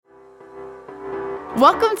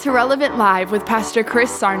Welcome to Relevant Live with Pastor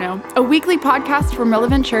Chris Sarno, a weekly podcast from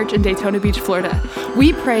Relevant Church in Daytona Beach, Florida.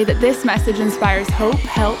 We pray that this message inspires hope,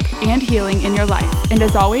 help, and healing in your life. And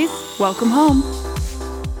as always, welcome home.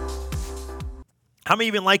 How many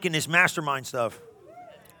of you been liking this mastermind stuff?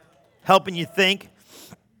 Helping you think.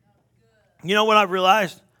 You know what I've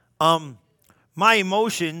realized? My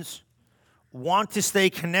emotions want to stay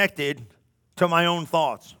connected to my own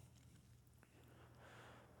thoughts.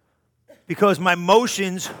 Because my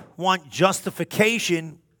emotions want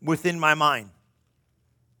justification within my mind.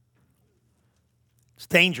 It's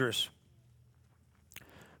dangerous.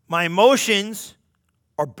 My emotions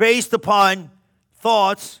are based upon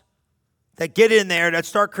thoughts that get in there that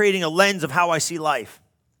start creating a lens of how I see life.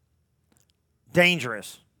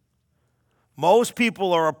 Dangerous. Most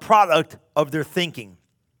people are a product of their thinking.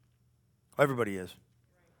 Everybody is.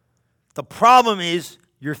 The problem is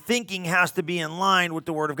your thinking has to be in line with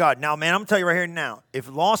the Word of God. Now, man, I'm going to tell you right here and now, if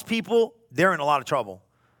lost people, they're in a lot of trouble.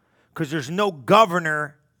 Because there's no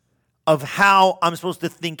governor of how I'm supposed to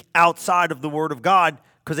think outside of the Word of God,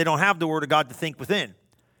 because they don't have the Word of God to think within.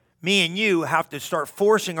 Me and you have to start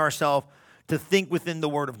forcing ourselves to think within the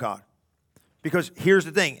Word of God. Because here's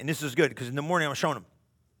the thing, and this is good, because in the morning I'm showing them.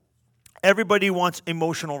 Everybody wants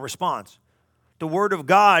emotional response. The Word of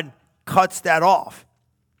God cuts that off.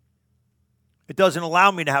 It doesn't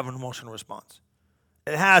allow me to have an emotional response.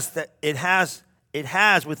 It has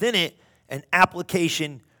within it an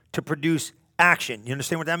application to produce action. You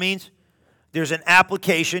understand what that means? There's an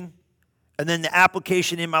application, and then the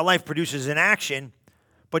application in my life produces an action,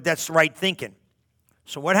 but that's right thinking.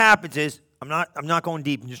 So what happens is, I'm not going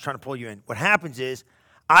deep, I'm just trying to pull you in. What happens is,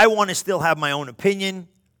 I want to still have my own opinion,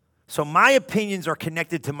 so my opinions are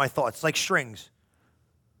connected to my thoughts, like strings.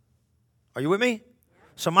 Are you with me?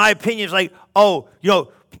 So my opinion is like,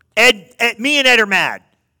 Ed, me and Ed are mad.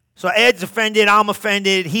 So Ed's offended, I'm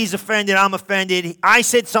offended, he's offended, I'm offended. I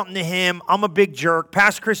said something to him, I'm a big jerk.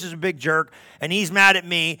 Pastor Chris is a big jerk, and he's mad at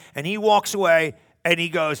me, and he walks away, and he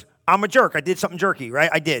goes, I'm a jerk. I did something jerky, right?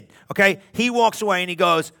 I did, okay? He walks away, and he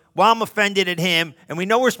goes, well, I'm offended at him, and we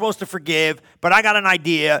know we're supposed to forgive, but I got an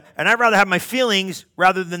idea, and I'd rather have my feelings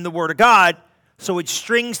rather than the Word of God, so it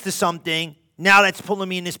strings to something. Now that's pulling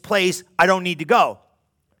me in this place I don't need to go.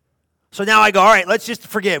 So now I go, all right, let's just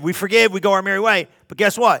forgive. We forgive, we go our merry way. But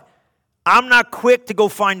guess what? I'm not quick to go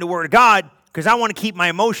find the Word of God because I want to keep my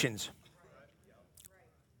emotions.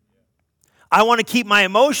 I want to keep my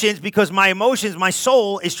emotions because my emotions, my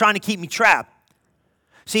soul is trying to keep me trapped.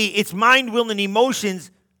 See, it's mind, will, and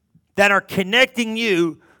emotions that are connecting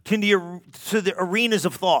you to the arenas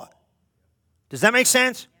of thought. Does that make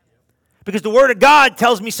sense? Because the Word of God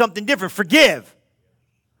tells me something different. Forgive.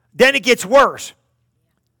 Then it gets worse.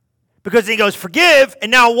 Because he goes, forgive, and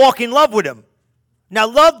now walk in love with him. Now,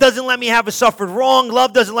 love doesn't let me have a suffered wrong.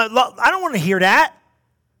 Love doesn't let, I don't want to hear that.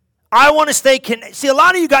 I want to stay connected. See, a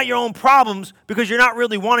lot of you got your own problems because you're not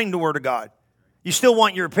really wanting the Word of God. You still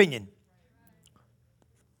want your opinion.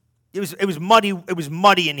 It was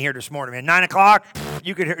muddy in here this morning, man. 9 o'clock,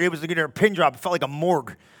 you could hear, it was a pin drop. It felt like a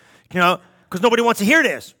morgue, because nobody wants to hear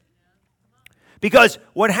this. Because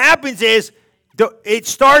what happens is, it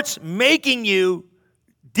starts making you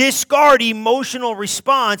discard emotional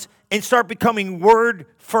response and start becoming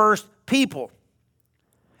word-first people.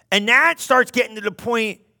 And that starts getting to the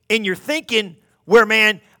point in your thinking where,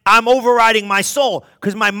 man, I'm overriding my soul.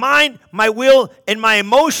 Because my mind, my will, and my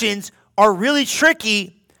emotions are really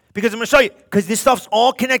tricky because I'm going to show you. Because this stuff's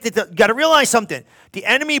all connected. You got to realize something. The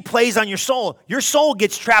enemy plays on your soul. Your soul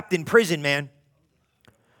gets trapped in prison, man.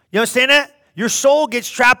 You understand that? Your soul gets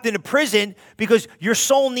trapped in a prison because your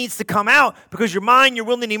soul needs to come out because your mind, your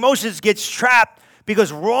will, and emotions gets trapped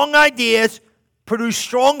because wrong ideas produce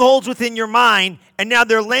strongholds within your mind, and now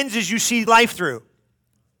they're lenses you see life through.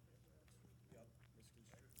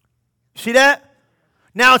 See that?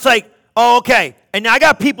 Now it's like, oh, okay. And now I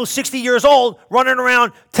got people 60 years old running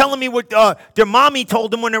around telling me what their mommy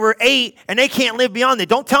told them when they were 8, and they can't live beyond it.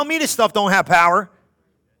 Don't tell me this stuff don't have power.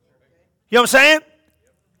 You know what I'm saying?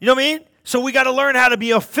 You know what I mean? So we got to learn how to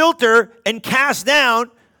be a filter and cast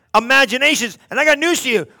down imaginations. And I got news to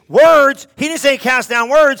you. Words, he didn't say cast down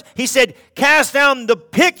words. He said cast down the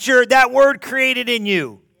picture that word created in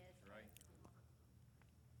you.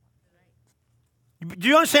 Do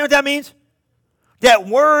you understand what that means? That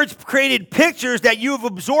words created pictures that you have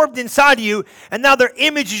absorbed inside of you, and now they're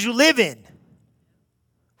images you live in.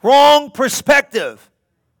 Wrong perspective.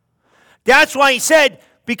 That's why he said,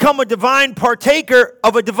 become a divine partaker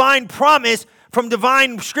of a divine promise from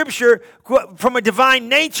divine scripture, from a divine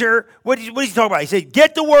nature. What is he talking about? He said,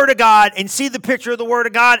 get the Word of God and see the picture of the Word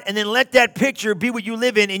of God, and then let that picture be what you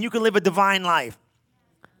live in, and you can live a divine life.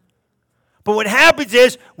 But what happens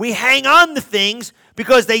is we hang on to things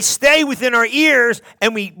because they stay within our ears,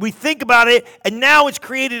 and we think about it, and now it's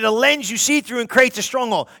created a lens you see through and creates a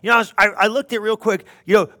stronghold. You know, I looked at real quick,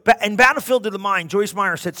 you know, in Battlefield of the Mind, Joyce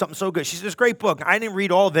Meyer said something so good. She said, this great book. I didn't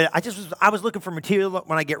read all of it. I was looking for material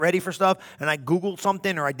when I get ready for stuff, and I Googled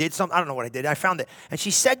something or I did something. I don't know what I did. I found it. And she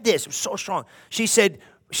said this. It was so strong. She said,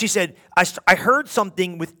 I heard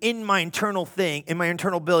something within my internal thing, in my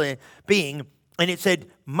internal being, and it said,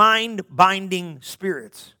 mind-binding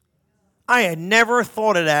spirits. I had never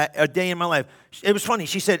thought of that a day in my life. It was funny.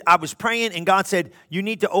 She said, I was praying, and God said, you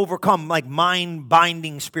need to overcome, like,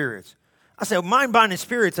 mind-binding spirits. I said, mind-binding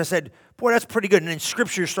spirits? I said, boy, that's pretty good. And then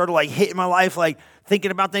Scripture started, like, hitting my life, like,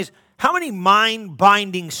 thinking about things. How many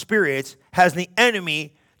mind-binding spirits has the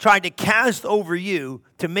enemy tried to cast over you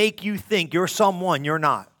to make you think you're someone you're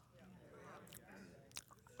not?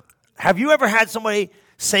 Have you ever had somebody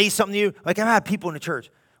say something to you? Like, I've had people in the church.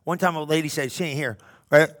 One time a lady said, she ain't here,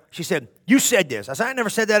 right? She said, you said this. I said, I never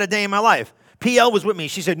said that a day in my life. PL was with me.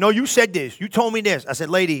 She said, no, you said this. You told me this. I said,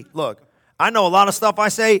 lady, look, I know a lot of stuff I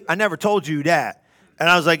say. I never told you that. And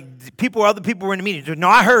I was like, other people were in the meeting. She said, no,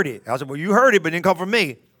 I heard it. I was like, well, you heard it, but it didn't come from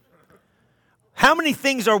me. How many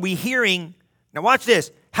things are we hearing? Now watch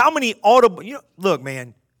this. How many audible, look,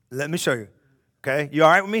 man, let me show you. Okay, you all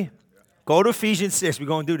right with me? Go to Ephesians 6. We're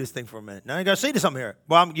going to do this thing for a minute. Now, you got to say this something here.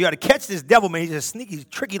 Well, you got to catch this devil, man. He's a sneaky,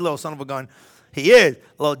 tricky little son of a gun. He is,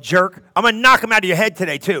 a little jerk. I'm going to knock him out of your head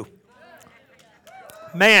today, too.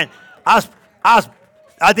 Man, I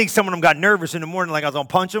think some of them got nervous in the morning like I was going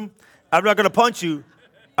to punch him. I'm not going to punch you.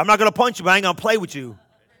 But I ain't going to play with you.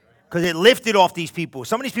 Because it lifted off these people.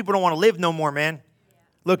 Some of these people don't want to live no more, man.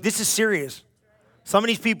 Look, this is serious. Some of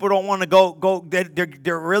these people don't want to go.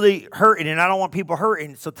 They're really hurting, and I don't want people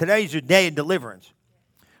hurting. So today's your day of deliverance.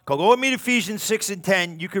 Go with me to Ephesians 6 and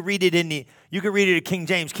 10. You can read it in King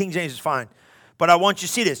James. King James is fine. But I want you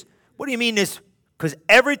to see this. What do you mean this? Because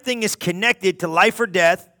everything is connected to life or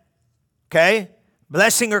death, okay?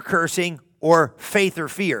 Blessing or cursing, or faith or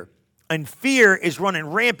fear. And fear is running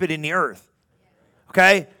rampant in the earth,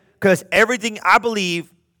 okay? Because everything, I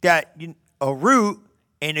believe that a root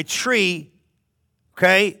and a tree,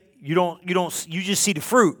 okay, you just see the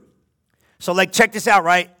fruit. So, like, check this out,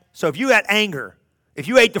 right? So if you had anger, if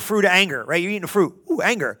you ate the fruit of anger, right? You're eating the fruit. Ooh,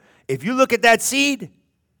 anger. If you look at that seed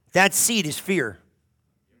is fear.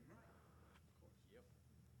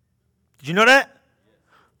 Did you know that?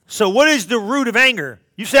 So what is the root of anger?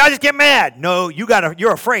 You say, I just get mad. No,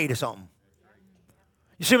 you're afraid of something.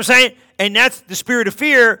 You see what I'm saying? And that's the spirit of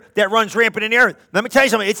fear that runs rampant in the earth. Let me tell you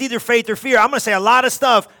something. It's either faith or fear. I'm going to say a lot of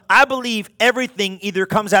stuff. I believe everything either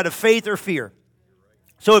comes out of faith or fear.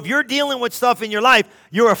 So if you're dealing with stuff in your life,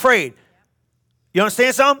 you're afraid. You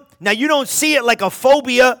understand something? Now, you don't see it like a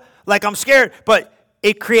phobia, like I'm scared, but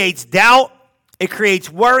it creates doubt. It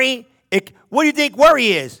creates worry. What do you think worry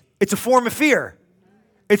is? It's a form of fear.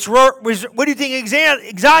 What do you think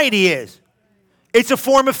anxiety is? It's a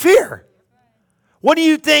form of fear. What do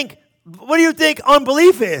you think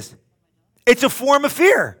unbelief is? It's a form of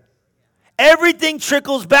fear. Everything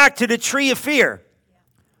trickles back to the tree of fear.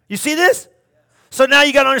 You see this? So now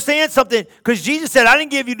you got to understand something, because Jesus said, I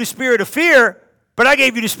didn't give you the spirit of fear, but I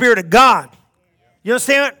gave you the spirit of God. You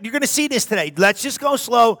understand? You're going to see this today. Let's just go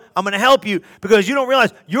slow. I'm going to help you, because you don't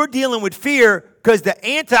realize you're dealing with fear because the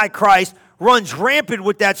Antichrist runs rampant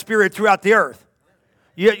with that spirit throughout the earth.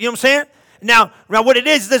 You know what I'm saying? Now what it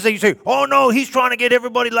is this, you say, oh, no, he's trying to get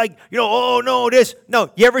everybody like, oh, no, this. No,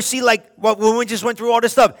 you ever see like when we just went through all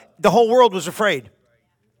this stuff, the whole world was afraid.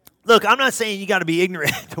 Look, I'm not saying you got to be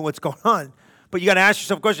ignorant to what's going on, but you got to ask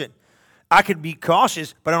yourself a question. I could be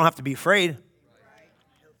cautious, but I don't have to be afraid.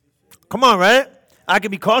 Come on, right? I can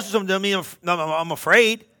be cautious of them. I'm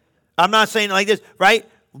afraid. I'm not saying it like this, right?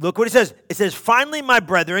 Look what it says. It says, finally, my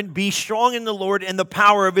brethren, be strong in the Lord and the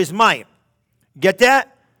power of his might. Get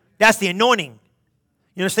that? That's the anointing.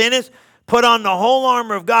 You understand this? Put on the whole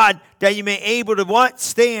armor of God that you may be able to what?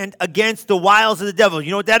 Stand against the wiles of the devil.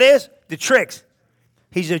 You know what that is? The tricks.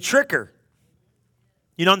 He's a tricker.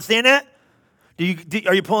 You don't understand that?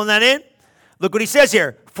 Are you pulling that in? Look what he says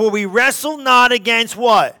here. For we wrestle not against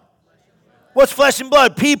what? What's flesh and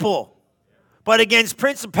blood? People. But against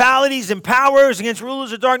principalities and powers, against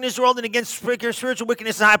rulers of darkness world, and against spiritual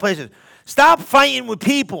wickedness in high places. Stop fighting with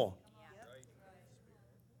people.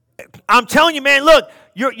 I'm telling you, man, look,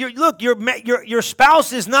 your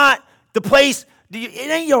spouse is not the place.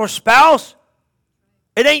 It ain't your spouse.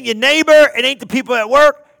 It ain't your neighbor. It ain't the people at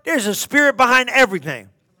work. There's a spirit behind everything.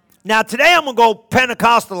 Now, today I'm going to go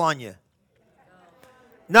Pentecostal on you.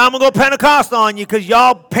 Now I'm going to go Pentecostal on you because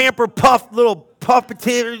y'all pamper puff little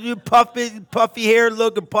puppeteer, you puffy hair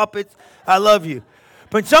looking puppets. I love you.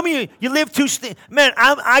 But some of you live too, man,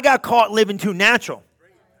 I got caught living too natural.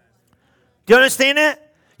 Do you understand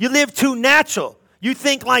that? You live too natural. You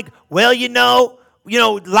think like, well,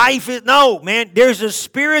 life is, no, man, there's a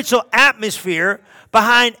spiritual atmosphere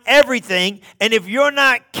behind everything. And if you're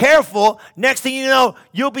not careful, next thing you know,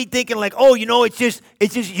 you'll be thinking like, oh, it's just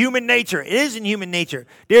human nature. It isn't human nature.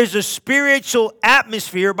 There's a spiritual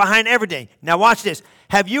atmosphere behind everything. Now watch this.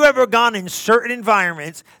 Have you ever gone in certain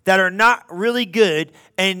environments that are not really good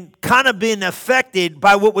and kind of been affected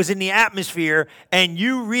by what was in the atmosphere, and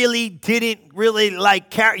you really didn't really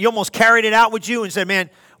you almost carried it out with you and said, man,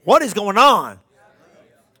 what is going on?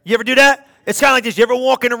 You ever do that? It's kind of like this. You ever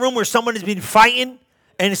walk in a room where someone has been fighting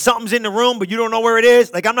and something's in the room, but you don't know where it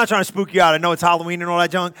is? Like, I'm not trying to spook you out. I know it's Halloween and all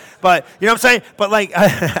that junk, but you know what I'm saying? But like, I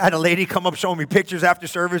had a lady come up showing me pictures after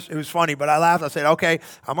service. It was funny, but I laughed. I said, okay,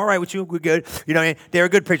 I'm all right with you. We're good. You know what I mean? They were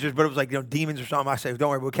good pictures, but it was like, demons or something. I said, don't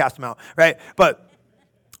worry, we'll cast them out, right? But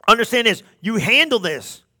understand this. You handle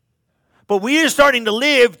this. But we are starting to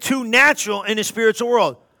live too natural in the spiritual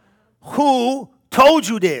world. Who told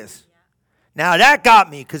you this? Now, that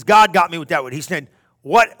got me, because God got me with that one. He said,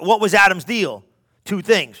 what was Adam's deal? Two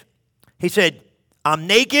things. He said, I'm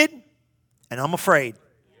naked and I'm afraid.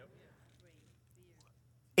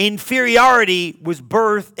 Inferiority was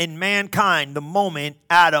birthed in mankind the moment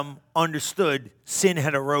Adam understood sin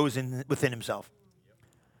had arisen within himself.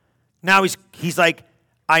 Now he's like,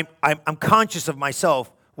 I'm conscious of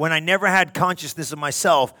myself when I never had consciousness of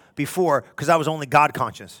myself before, because I was only God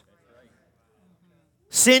conscious.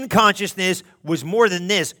 Sin consciousness was more than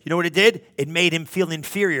this. You know what it did? It made him feel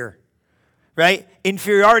inferior, right?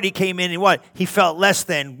 Inferiority came in and what? He felt less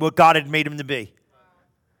than what God had made him to be.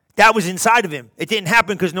 That was inside of him. It didn't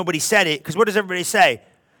happen because nobody said it. Because what does everybody say?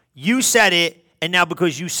 You said it, and now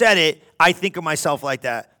because you said it, I think of myself like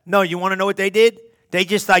that. No, you want to know what they did? They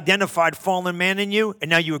just identified fallen man in you, and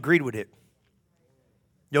now you agreed with it.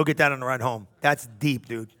 You'll get that on the ride home. That's deep,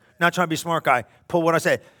 dude. Not trying to be a smart guy. Pull what I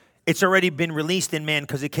said. It's already been released in man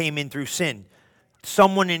because it came in through sin.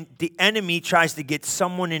 The enemy tries to get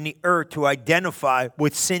someone in the earth to identify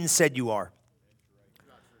what sin said you are.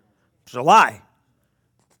 It's a lie.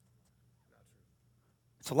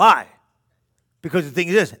 It's a lie. Because the thing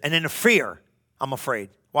is this, and then the fear, I'm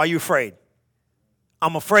afraid. Why are you afraid?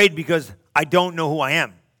 I'm afraid because I don't know who I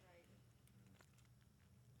am.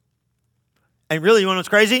 And really, you want to know what's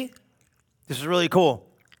crazy? This is really cool.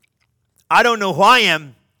 I don't know who I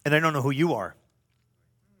am, and I don't know who you are.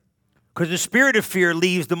 Because the spirit of fear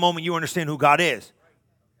leaves the moment you understand who God is.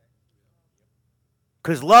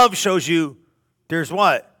 Because love shows you there's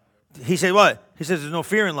what? He said what? He says there's no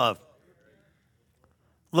fear in love.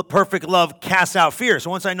 Perfect love casts out fear. So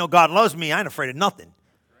once I know God loves me, I ain't afraid of nothing.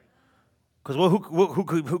 Because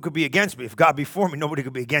who could be against me? If God be for me, nobody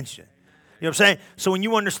could be against you. You know what I'm saying? So when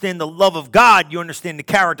you understand the love of God, you understand the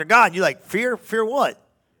character of God. You're like, fear? Fear what?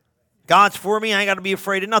 God's for me. I ain't got to be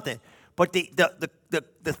afraid of nothing. But the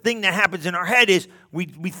thing that happens in our head is we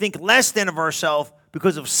think less than of ourselves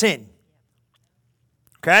because of sin.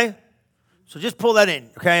 Okay? So just pull that in.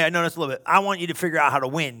 Okay? I know that's a little bit. I want you to figure out how to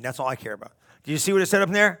win. That's all I care about. Do you see what it said up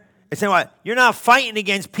there? It's saying what? You're not fighting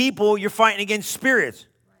against people. You're fighting against spirits.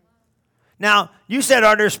 Now, you said,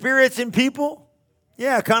 are there spirits in people?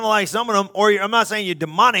 Yeah, kind of like some of them. Or I'm not saying you're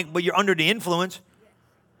demonic, but you're under the influence.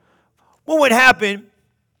 What would happen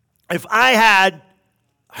if I had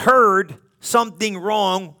heard something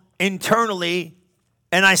wrong internally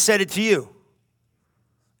and I said it to you?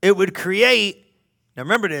 It would create, now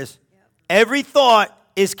remember this, every thought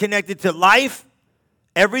is connected to life.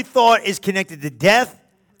 Every thought is connected to death.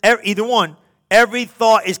 Either one. Every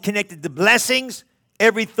thought is connected to blessings.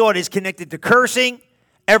 Every thought is connected to cursing.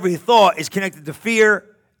 Every thought is connected to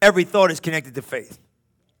fear. Every thought is connected to faith.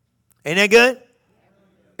 Ain't that good?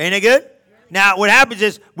 Ain't that good? Now, what happens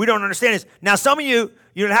is, we don't understand this. Now, some of you,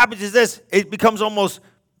 what happens is this. It becomes almost,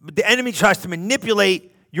 the enemy tries to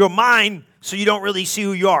manipulate your mind so you don't really see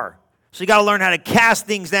who you are. So you got to learn how to cast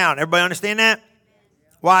things down. Everybody understand that?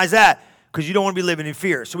 Why is that? Because you don't want to be living in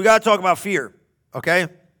fear. So we got to talk about fear, okay?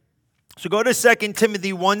 So go to 2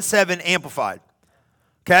 Timothy 1:7 Amplified,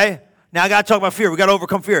 okay? Now I got to talk about fear. We got to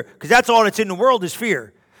overcome fear because that's all that's in the world is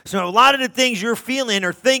fear. So a lot of the things you're feeling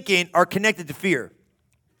or thinking are connected to fear.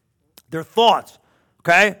 They're thoughts,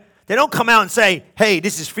 okay? They don't come out and say, hey,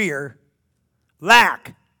 this is fear.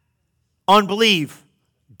 Lack, unbelief,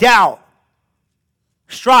 doubt,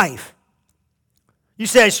 strife. You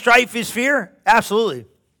say strife is fear? Absolutely.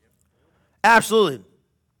 Absolutely.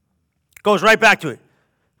 Goes right back to it.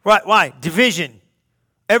 Right? Why? Division.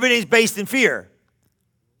 Everything's based in fear.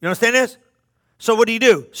 You understand this? So what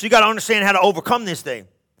do? So you got to understand how to overcome this thing.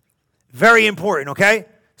 Very important, okay?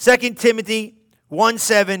 2 Timothy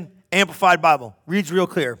 1:7, Amplified Bible. Reads real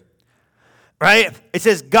clear. Right? It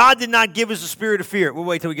says, God did not give us a spirit of fear. We'll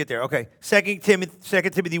wait till we get there. Okay. 2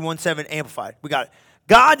 Timothy 1:7, Amplified. We got it.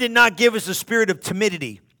 God did not give us a spirit of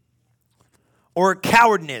timidity or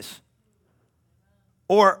cowardness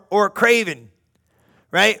or craven,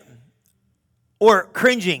 right? Or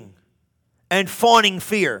cringing and fawning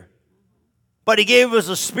fear. But he gave us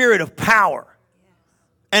a spirit of power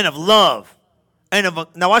and of love and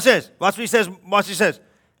of, now watch this. Watch what he says. Watch what he says.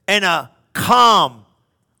 And a calm.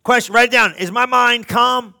 Question, write it down. Is my mind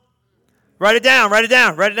calm? Write it down, write it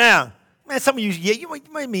down, write it down. Man, some of you, yeah, you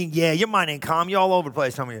might mean, yeah, your mind ain't calm. You're all over the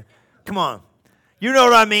place, some of you. Come on. You know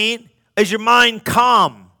what I mean? Is your mind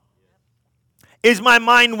calm? Is my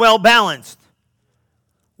mind well balanced?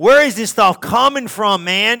 Where is this stuff coming from,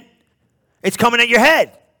 man? It's coming at your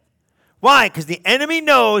head. Why? Because the enemy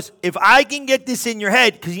knows if I can get this in your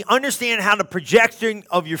head, because you understand how the projection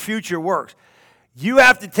of your future works. You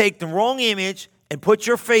have to take the wrong image and put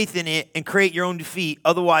your faith in it and create your own defeat.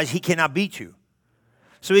 Otherwise, he cannot beat you.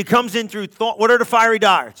 So he comes in through thought. What are the fiery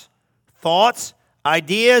darts? Thoughts,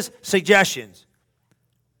 ideas, suggestions.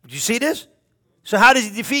 Did you see this? So how does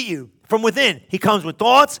he defeat you? From within. He comes with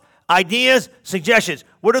thoughts, ideas, suggestions.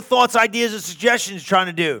 What are thoughts, ideas, and suggestions trying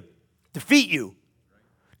to do? Defeat you.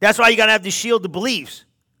 That's why you got to have to shield the beliefs.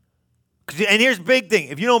 And here's the big thing.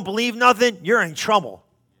 If you don't believe nothing, you're in trouble.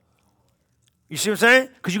 You see what I'm saying?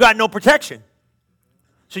 Because you got no protection.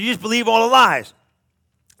 So you just believe all the lies.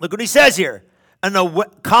 Look what he says here. And a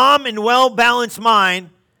calm and well-balanced mind,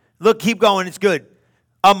 look, keep going, it's good.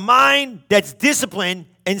 A mind that's disciplined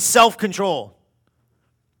and self-control.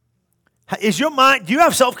 Is your mind, do you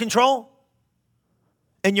have self-control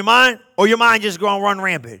in your mind? Or your mind just going to run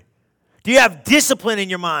rampant? Do you have discipline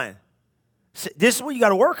in your mind? This is what you got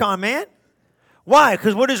to work on, man. Why?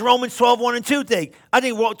 Because what does Romans 12:1 and 2 think? I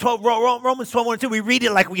think Romans 12:1 and 2, we read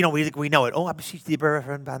it like we know it. Oh, I beseech thee,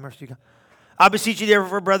 brethren, by the mercy of God. I beseech you,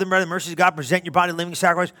 therefore, brethren, by the mercy of God, present your body a living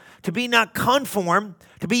sacrifice, to be not conformed,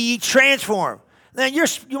 to be ye transformed. Now, you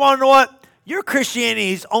want to know what? Your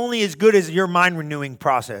Christianity is only as good as your mind-renewing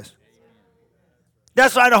process.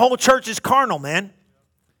 That's why the whole church is carnal, man.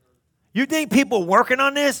 You think people working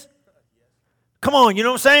on this? Come on, you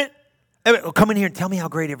know what I'm saying? Come in here and tell me how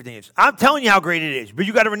great everything is. I'm telling you how great it is, but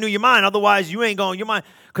you got to renew your mind. Otherwise, you ain't going your mind.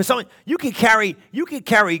 Because you can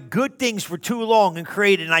carry good things for too long and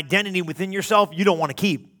create an identity within yourself you don't want to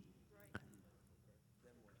keep.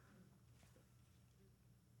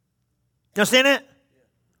 You understand that?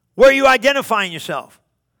 Where are you identifying yourself?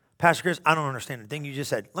 Pastor Chris, I don't understand the thing you just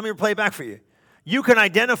said. Let me play it back for you. You can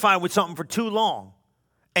identify with something for too long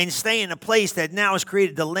and stay in a place that now has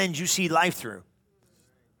created the lens you see life through.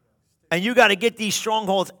 And you got to get these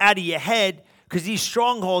strongholds out of your head, because these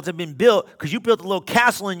strongholds have been built because you built a little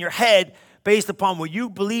castle in your head based upon what you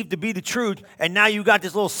believe to be the truth, and now you got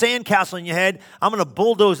this little sand castle in your head. I'm going to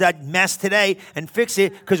bulldoze that mess today and fix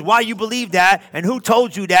it, because why you believe that, and who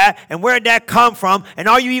told you that, and where did that come from, and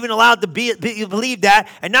are you even allowed to believe that?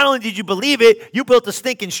 And not only did you believe it, you built a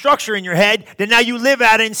stinking structure in your head that now you live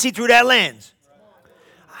at it and see through that lens.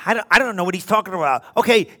 I don't know what he's talking about.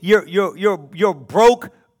 Okay, you're broke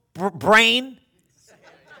brain.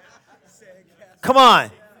 Come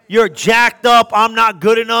on. You're jacked up, I'm not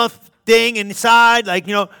good enough thing inside. Like,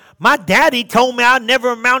 my daddy told me I'd never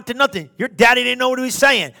amount to nothing. Your daddy didn't know what he was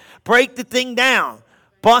saying. Break the thing down.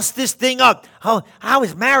 Bust this thing up. Oh, I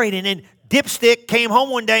was married, and then Dipstick came home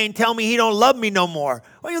one day and tell me he don't love me no more.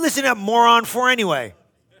 What are you listening to that moron for anyway?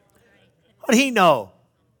 What did he know?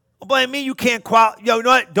 Don't blame me, you can't you know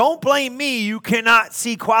what? Don't blame me, you cannot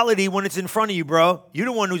see quality when it's in front of you, bro. You're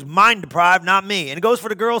the one who's mind deprived, not me. And it goes for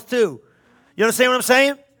the girls too. You understand what I'm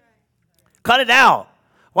saying? Cut it out.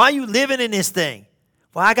 Why are you living in this thing?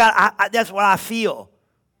 Well, that's what I feel.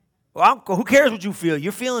 Well, who cares what you feel?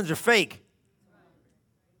 Your feelings are fake.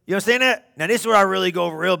 You understand that? Now, this is where I really go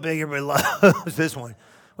real big. Everybody loves this one.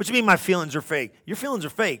 What you mean my feelings are fake? Your feelings are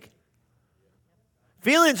fake.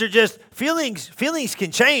 Feelings are just, feelings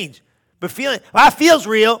can change. But it feels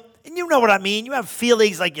real. And you know what I mean. You have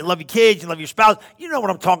feelings like you love your kids, you love your spouse. You know what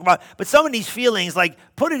I'm talking about. But some of these feelings, like,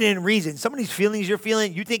 put it in reason. Some of these feelings you're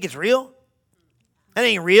feeling, you think it's real? That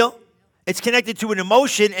ain't real. It's connected to an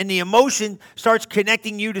emotion, and the emotion starts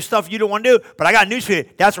connecting you to stuff you don't want to do. But I got news for you.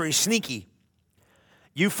 That's where he's sneaky.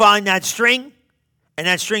 You find that string, and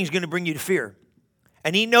that string's going to bring you to fear.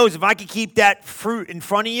 And he knows if I can keep that fruit in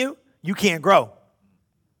front of you, you can't grow.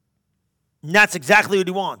 And that's exactly what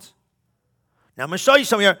he wants. Now, I'm going to show you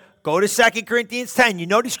something here. Go to 2 Corinthians 10. You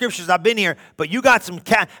know these scriptures. I've been here. But you got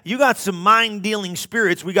some mind-dealing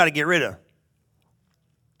spirits we got to get rid of.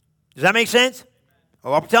 Does that make sense?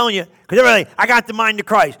 Oh, I'm telling you. Because everybody, I got the mind of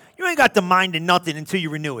Christ. You ain't got the mind of nothing until you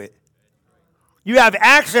renew it. You have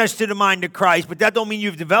access to the mind of Christ, but that don't mean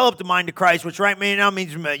you've developed the mind of Christ, which right now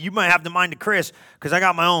means you might have the mind of Chris, because I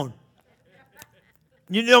got my own.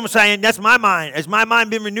 You know what I'm saying? That's my mind. Has my mind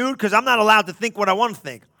been renewed? Because I'm not allowed to think what I want to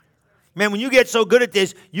think. Man, when you get so good at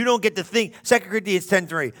this, you don't get to think. 2 Corinthians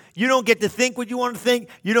 10:3. You don't get to think what you want to think.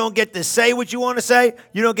 You don't get to say what you want to say.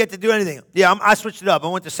 You don't get to do anything. Yeah, I switched it up. I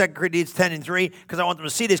went to 2 Corinthians 10:3 because I want them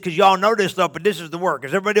to see this, because y'all know this stuff, but this is the work.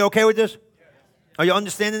 Is everybody okay with this? Are you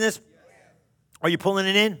understanding this? Are you pulling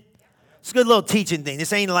it in? It's a good little teaching thing.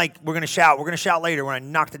 This ain't like we're going to shout. We're going to shout later when I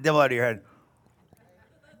knock the devil out of your head.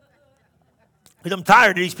 Because I'm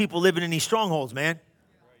tired of these people living in these strongholds, man.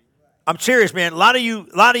 I'm serious, man. A lot of you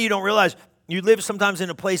don't realize you live sometimes in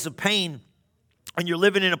a place of pain, and you're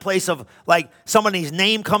living in a place of, like, somebody's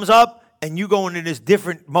name comes up, and you go into this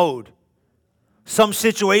different mode. Some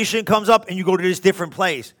situation comes up, and you go to this different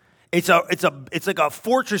place. It's like a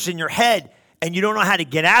fortress in your head, and you don't know how to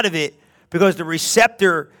get out of it, because the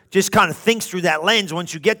receptor just kind of thinks through that lens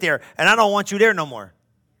once you get there, and I don't want you there no more.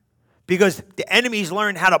 Because the enemy's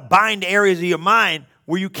learned how to bind areas of your mind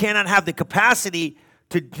where you cannot have the capacity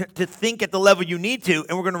to think at the level you need to,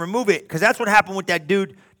 and we're going to remove it, because that's what happened with that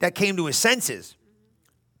dude that came to his senses.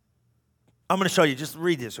 I'm going to show you. Just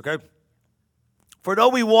read this, okay? For though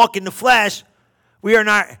we walk in the flesh, we are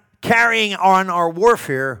not carrying on our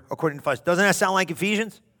warfare according to flesh. Doesn't that sound like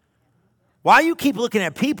Ephesians? Why you keep looking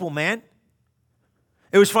at people, man?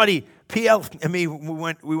 It was funny. PL and me,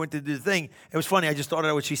 we went to do the thing. It was funny. I just thought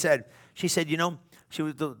of what she said. She said, you know, she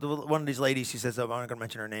was one of these ladies. She says, I'm not going to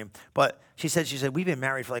mention her name, but she said, we've been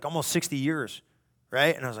married for like almost 60 years,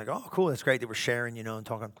 right? And I was like, oh, cool. That's great. They were sharing, you know, and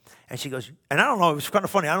talking. And she goes, and I don't know. It was kind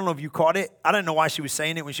of funny. I don't know if you caught it. I didn't know why she was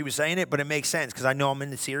saying it when she was saying it, but it makes sense because I know I'm in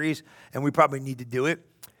the series and we probably need to do it.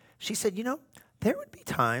 She said, you know, there would be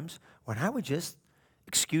times when I would just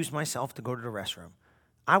excuse myself to go to the restroom.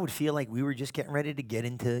 I would feel like we were just getting ready to get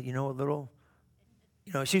into, you know, a little,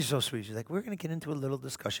 you know, she's so sweet. She's like, we're going to get into a little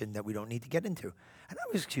discussion that we don't need to get into. And I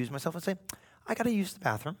would excuse myself and say, I got to use the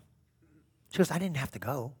bathroom. She goes, I didn't have to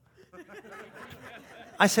go.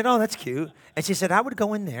 I said, oh, that's cute. And she said, I would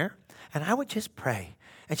go in there and I would just pray.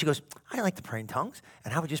 And she goes, I like to pray in tongues.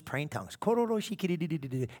 And I would just pray in tongues. And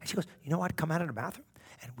she goes, you know, I'd come out of the bathroom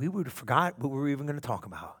and we would have forgot what we were even going to talk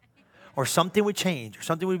about. Or something would change, or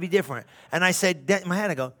something would be different. And I said, in my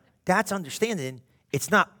head, I go, that's understanding.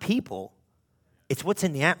 It's not people. It's what's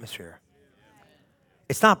in the atmosphere.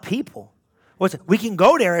 It's not people. We can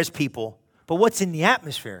go there as people, but what's in the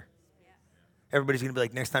atmosphere? Everybody's going to be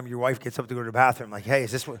like, next time your wife gets up to go to the bathroom, like, hey,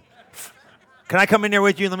 is this what? Can I come in there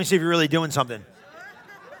with you and let me see if you're really doing something?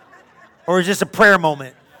 Or is this a prayer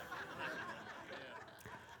moment?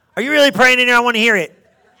 Are you really praying in there? I want to hear it.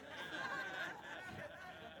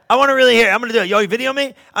 I want to really hear it. I'm going to do it. Yo, you video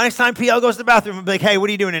me? Next time PL goes to the bathroom, I'll be like, hey, what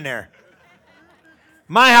are you doing in there?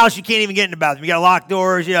 My house, you can't even get in the bathroom. You got locked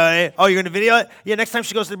doors. You know, oh, you're going to video it? Yeah, next time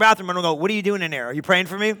she goes to the bathroom, I'm going to go, what are you doing in there? Are you praying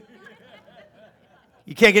for me?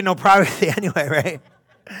 You can't get no privacy anyway, right?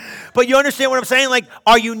 But you understand what I'm saying? Like,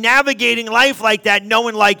 are you navigating life like that,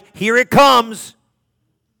 knowing, like, here it comes?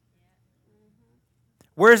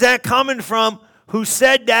 Where's that coming from? Who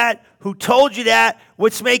said that? Who told you that?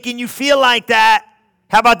 What's making you feel like that?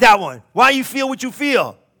 How about that one? Why you feel what you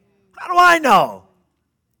feel? How do I know?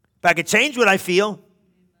 If I could change what I feel.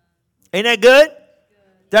 Ain't that good?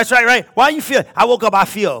 That's right, right? Why you feel? I woke up, I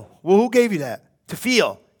feel. Well, who gave you that? To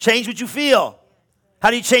feel. Change what you feel. How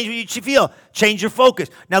do you change what you feel? Change your focus.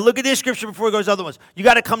 Now look at this scripture before it goes to other ones. You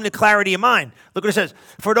got to come to clarity of mind. Look what it says.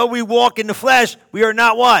 For though we walk in the flesh, we are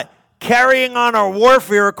not what? Carrying on our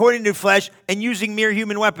warfare according to the flesh and using mere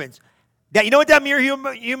human weapons. That, you know what that mere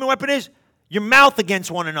human weapon is? Your mouth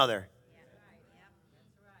against one another.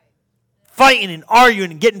 Fighting and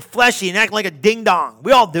arguing and getting fleshy and acting like a ding-dong.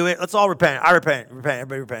 We all do it. Let's all repent. I repent.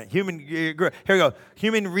 Everybody repent. Here we go.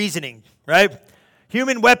 Human reasoning, right?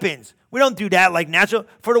 Human weapons. We don't do that like natural.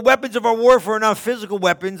 For the weapons of our warfare are not physical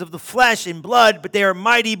weapons of the flesh and blood, but they are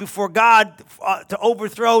mighty before God to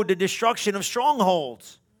overthrow the destruction of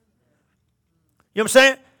strongholds. You know what I'm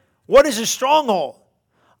saying? What is a stronghold?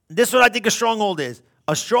 This is what I think a stronghold is.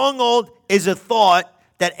 A stronghold is a thought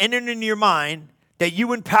that entered into your mind that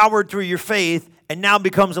you empowered through your faith and now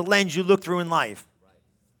becomes a lens you look through in life.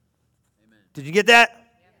 Did you get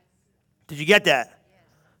that? Did you get that?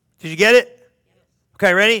 Did you get it?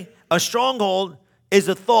 Okay, ready? A stronghold is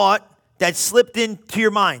a thought that slipped into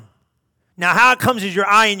your mind. Now, how it comes is your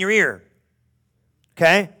eye and your ear.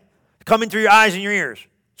 Okay? coming through your eyes and your ears.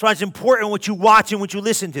 That's why it's important what you watch and what you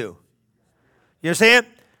listen to. You know what I'm saying?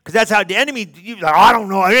 Because that's how the enemy, like, I don't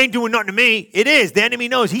know, it ain't doing nothing to me. It is. The enemy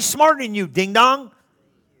knows. He's smarter than you, ding dong.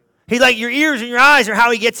 He like your ears and your eyes are how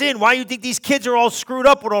he gets in. Why do you think these kids are all screwed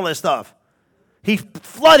up with all this stuff? He's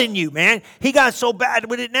flooding you, man. He got so bad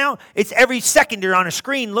with it now. It's every second you're on a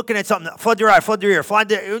screen looking at something. Flood your eye, flood your ear,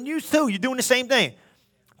 and you too. You're doing the same thing.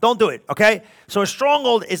 Don't do it, okay? So a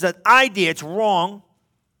stronghold is an idea. It's wrong.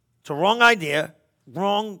 It's a wrong idea,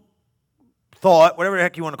 wrong thought, whatever the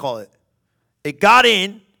heck you want to call it. It got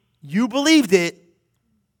in. You believed it,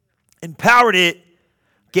 empowered it,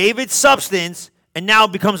 gave it substance, and now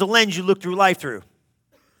it becomes a lens you look through life through.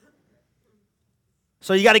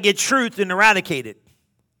 So you got to get truth and eradicate it.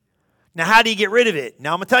 Now, how do you get rid of it?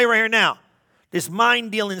 Now, I'm going to tell you right here now, this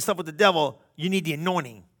mind dealing and stuff with the devil, you need the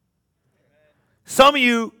anointing. Some of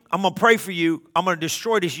you, I'm going to pray for you. I'm going to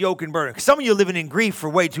destroy this yoke and burden. Some of you are living in grief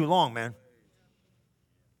for way too long, man.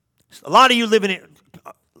 A lot of you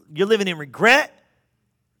you're living in regret.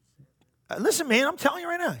 Listen, man, I'm telling you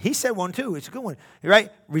right now. He said one too. It's a good one, right?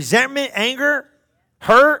 Resentment, anger,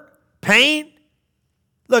 hurt, pain.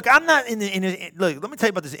 Look, I'm not look, let me tell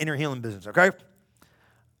you about this inner healing business, okay?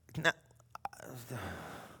 Now,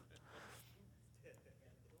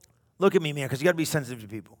 look at me, man, because you got to be sensitive to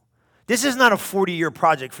people. This is not a 40-year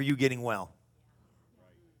project for you getting well.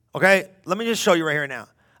 Okay? Let me just show you right here now.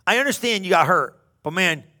 I understand you got hurt, but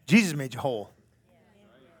man, Jesus made you whole.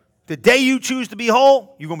 The day you choose to be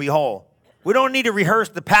whole, you're going to be whole. We don't need to rehearse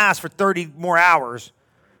the past for 30 more hours,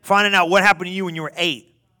 finding out what happened to you when you were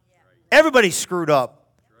 8. Everybody's screwed up.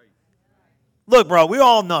 Look, bro, we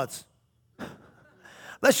all nuts.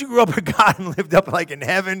 Unless you grew up with God and lived up like in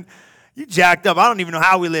heaven, you jacked up. I don't even know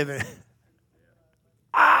how we live in.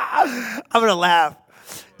 I'm going to laugh.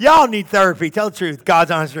 Y'all need therapy. Tell the truth. God's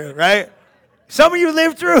honest truth, right? Some of you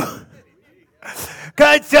lived through.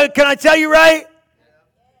 Can I tell you right?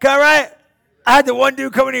 Can I right? I had the one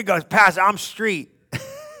dude come in here and goes, Pastor, I'm street.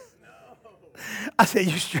 I said,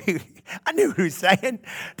 you street? I knew what he was saying.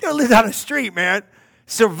 They lived on the street, man.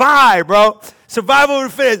 Survive, bro. Survival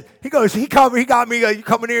of the fittest. He got me, you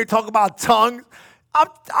come in here and talk about tongues.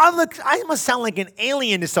 I must sound like an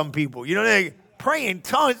alien to some people. You know, they praying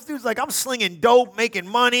tongues. This dude's like, I'm slinging dope, making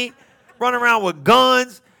money, running around with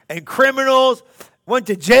guns and criminals. Went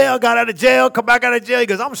to jail, got out of jail, come back out of jail. He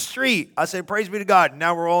goes, I'm street. I say, praise be to God.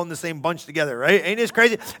 Now we're all in the same bunch together, right? Ain't this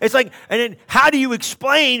crazy? It's like, and then how do you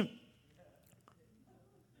explain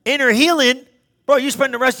inner healing? Bro, you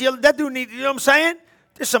spend the rest of your life, that dude need, you know what I'm saying?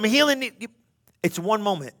 There's some healing. It's one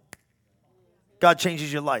moment. God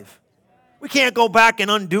changes your life. We can't go back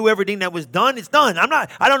and undo everything that was done. It's done.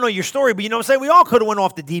 I don't know your story, but you know what I'm saying? We all could have went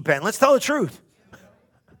off the deep end. Let's tell the truth.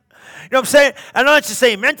 You know what I'm saying? I'm not just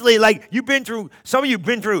saying mentally, like some of you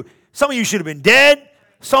should have been dead.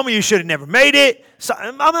 Some of you should have never made it. So,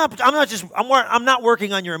 I'm not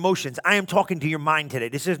working on your emotions. I am talking to your mind today.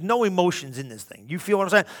 There's no emotions in this thing. You feel what I'm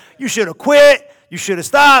saying? You should have quit. You should have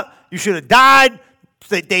stopped. You should have died.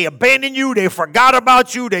 They abandoned you. They forgot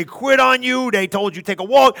about you. They quit on you. They told you to take a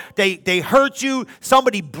walk. They hurt you.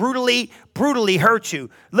 Somebody brutally hurt you.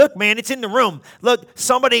 Look, man, it's in the room. Look,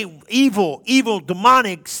 somebody evil,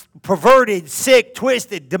 demonic, perverted, sick,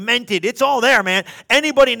 twisted, demented. It's all there, man.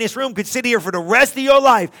 Anybody in this room could sit here for the rest of your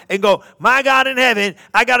life and go, my God in heaven,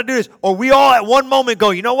 I got to do this. Or we all at one moment go,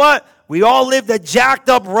 you know what? We all lived a jacked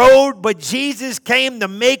up road, but Jesus came to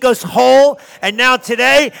make us whole. And now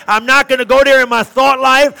today, I'm not going to go there in my thought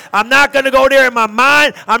life. I'm not going to go there in my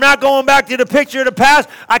mind. I'm not going back to the picture of the past.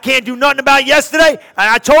 I can't do nothing about yesterday. And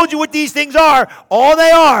I told you what these things are. All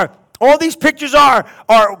they are, all these pictures are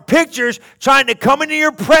pictures trying to come into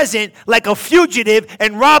your present like a fugitive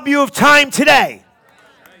and rob you of time today.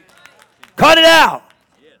 Cut it out.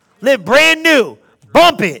 Live brand new.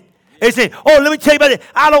 Bump it. They say, oh, let me tell you about it.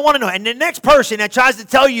 I don't want to know. And the next person that tries to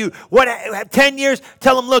tell you what 10 years,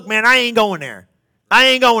 tell them, look, man, I ain't going there. I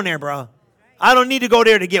ain't going there, bro. I don't need to go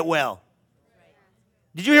there to get well.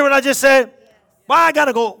 Did you hear what I just said? Why I got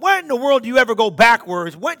to go? Where in the world do you ever go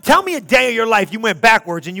backwards? Tell me a day of your life you went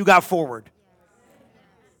backwards and you got forward.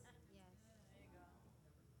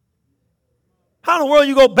 How in the world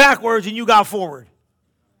you go backwards and you got forward?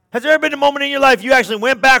 Has there ever been a moment in your life you actually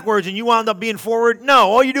went backwards and you wound up being forward? No.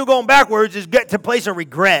 All you do going backwards is get to a place of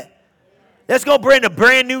regret. Let's go bring a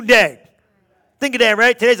brand new day. Think of that,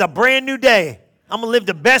 right? Today's a brand new day. I'm going to live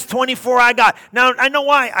the best 24 I got. Now, I know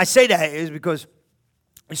why I say that is because,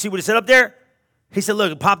 you see what it said up there? He said,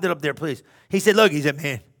 look, popped it up there, please. He said, look, he said,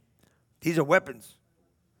 man, these are weapons.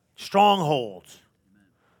 Strongholds.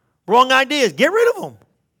 Wrong ideas. Get rid of them.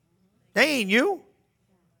 They ain't you.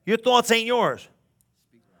 Your thoughts ain't yours.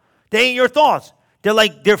 They ain't your thoughts.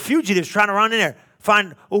 They're fugitives trying to run in there.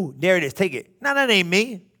 Find, oh, there it is. Take it. No, that ain't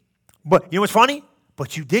me. But you know what's funny?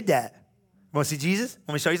 But you did that. You want to see Jesus? Want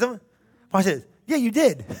me to show you something? Paul says, yeah, you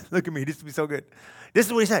did. Look at me. This will be so good. This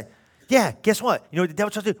is what he said. Yeah, guess what? You know what the devil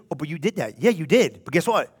tries to do? Oh, but you did that. Yeah, you did. But guess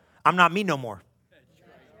what? I'm not me no more.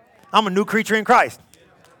 I'm a new creature in Christ.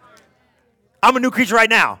 I'm a new creature right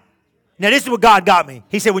now. Now, this is what God got me.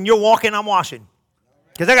 He said, when you're walking, I'm washing.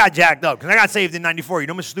 Because I got jacked up. Because I got saved in 94. You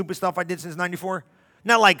know how much stupid stuff I did since 94?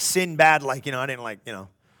 Not like sin bad, like, I didn't like, But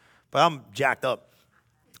I'm jacked up.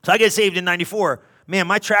 So I get saved in 94. Man,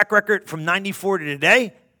 my track record from 94 to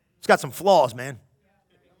today, it's got some flaws, man.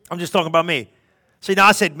 I'm just talking about me. See, now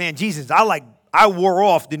I said, man, Jesus, I wore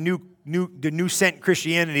off the new scent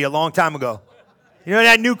Christianity a long time ago. You know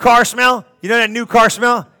that new car smell? You know that new car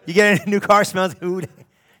smell? You get a new car smell? Ooh,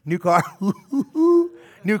 new car.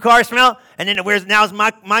 New car smell? And then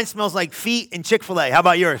mine smells like feet and Chick-fil-A. How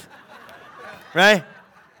about yours? Right?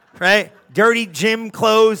 Dirty gym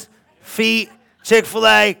clothes, feet,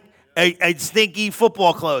 Chick-fil-A, a stinky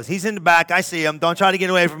football clothes. He's in the back. I see him. Don't try to get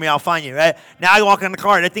away from me. I'll find you, right? Now I walk in the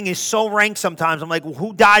car. That thing is so rank sometimes. I'm like, well,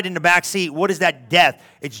 who died in the back seat? What is that death?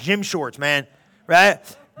 It's gym shorts, man, right?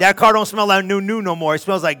 That car don't smell like new no more. It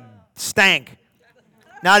smells like stank.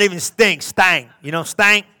 Not even stink, stank. You know,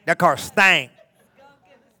 stank? That car stank.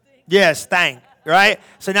 Yeah, stank, right?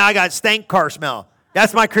 So now I got stank car smell.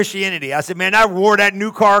 That's my Christianity. I said, man, I wore that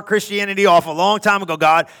new car Christianity off a long time ago,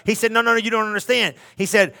 God. He said, no, you don't understand. He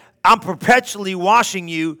said, I'm perpetually washing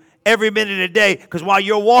you every minute of the day because while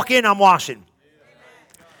you're walking, I'm washing.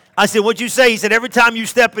 I said, what'd you say? He said, every time you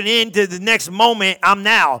stepping into the next moment, I'm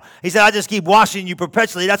now. He said, I just keep washing you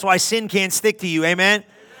perpetually. That's why sin can't stick to you. Amen?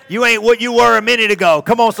 You ain't what you were a minute ago.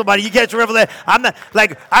 Come on, somebody. You catch a revelation. I'm not,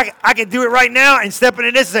 like, I can do it right now and stepping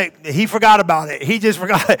in this and say, he forgot about it. He just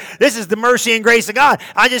forgot it. This is the mercy and grace of God.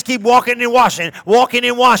 I just keep walking and washing, walking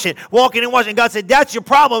and washing, walking and washing. God said, that's your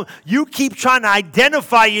problem. You keep trying to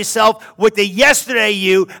identify yourself with the yesterday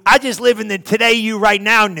you. I just live in the today you right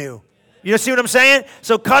now new. You see what I'm saying?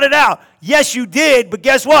 So cut it out. Yes, you did, but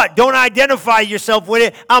guess what? Don't identify yourself with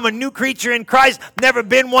it. I'm a new creature in Christ. Never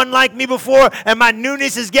been one like me before, and my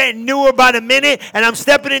newness is getting newer by the minute, and I'm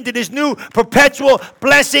stepping into this new perpetual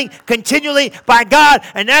blessing continually by God,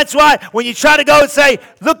 and that's why when you try to go and say,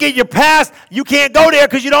 look at your past, you can't go there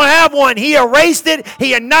because you don't have one. He erased it.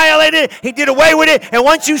 He annihilated it. He did away with it, and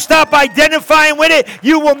once you stop identifying with it,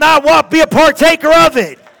 you will not be a partaker of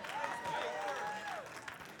it.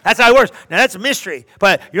 That's how it works. Now, that's a mystery.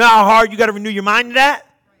 But you know how hard you got to renew your mind to that?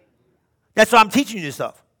 That's why I'm teaching you this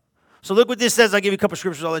stuff. So look what this says. I'll give you a couple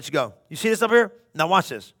scriptures. I'll let you go. You see this up here? Now watch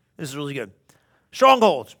this. This is really good.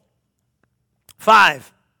 Strongholds.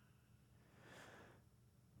 5.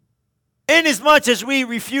 Inasmuch as we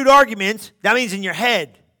refute arguments, that means in your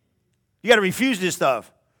head. You got to refuse this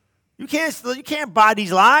stuff. You can't buy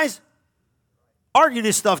these lies. Argue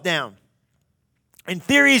this stuff down. And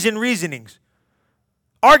theories and reasonings.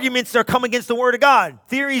 Arguments that come against the Word of God.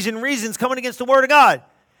 Theories and reasons coming against the Word of God.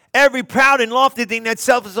 Every proud and lofty thing that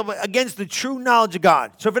self is against the true knowledge of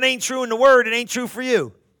God. So if it ain't true in the Word, it ain't true for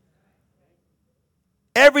you.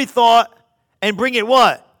 Every thought and bring it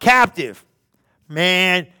what? Captive.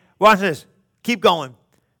 Man, watch this. Keep going.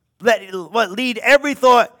 Lead every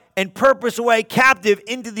thought and purpose away captive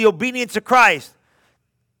into the obedience of Christ.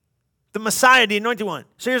 The Messiah, the Anointed One.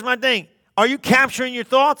 So here's my thing. Are you capturing your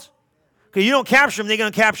thoughts? Because you don't capture them, they're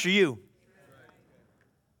going to capture you.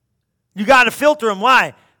 You got to filter them.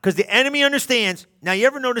 Why? Because the enemy understands. Now, you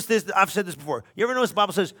ever notice this? I've said this before. You ever notice the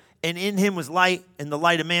Bible says, and in him was light, and the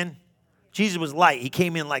light of man? Jesus was light. He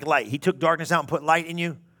came in like light. He took darkness out and put light in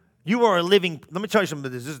you. You are a living, let me tell you something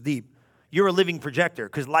about this. This is deep. You're a living projector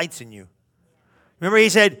because light's in you. Remember he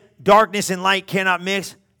said, darkness and light cannot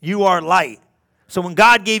mix. You are light. So when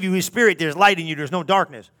God gave you his spirit, there's light in you. There's no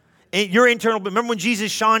darkness. Your internal, remember when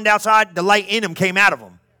Jesus shined outside, the light in him came out of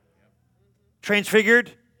him. Transfigured?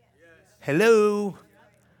 Yes. Hello.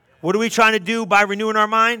 What are we trying to do by renewing our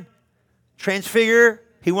mind? Transfigure.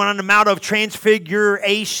 He went on the Mount of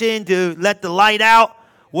Transfiguration to let the light out.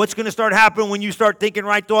 What's going to start happening when you start thinking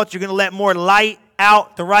right thoughts? You're going to let more light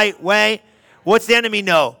out the right way. What's the enemy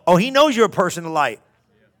know? Oh, he knows you're a person of light.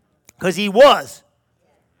 Because he was.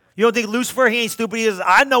 You don't think Lucifer, he ain't stupid. He says,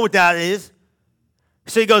 I know what that is.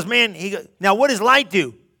 So he goes, man, now what does light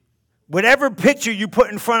do? Whatever picture you put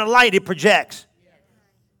in front of light, it projects.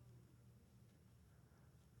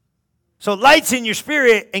 So light's in your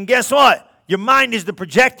spirit, and guess what? Your mind is the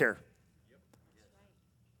projector.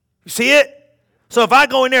 You see it? So if I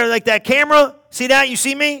go in there like that camera, see that? You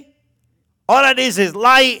see me? All that is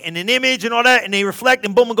light and an image and all that, and they reflect,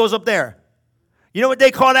 and boom, it goes up there. You know what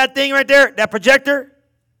they call that thing right there? That projector?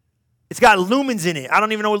 It's got lumens in it. I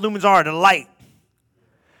don't even know what lumens are. The light.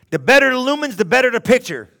 The better the lumens, the better the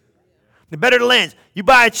picture. The better the lens. You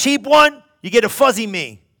buy a cheap one, you get a fuzzy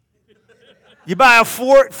me. You buy a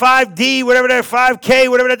 5D, whatever that, 5K,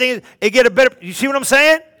 whatever that thing is, it get a better, you see what I'm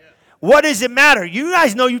saying? Yeah. What does it matter? You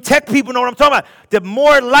guys know, you tech people know what I'm talking about. The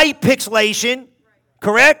more light pixelation,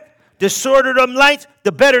 correct? The shorter them lights,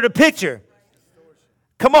 the better the picture.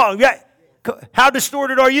 Come on, yeah. How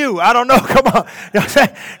distorted are you? I don't know. Come on. You know what I'm saying?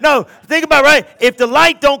 No, think about it, right? If the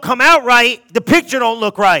light don't come out right, the picture don't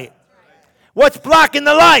look right. What's blocking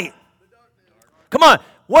the light? Come on.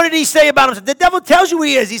 What did he say about himself? The devil tells you who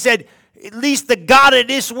he is. He said, at least the God of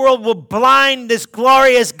this world will blind this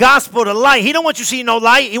glorious gospel to light. He don't want you seeing no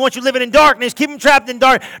light. He wants you living in darkness. Keep them trapped in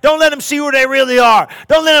dark. Don't let them see who they really are.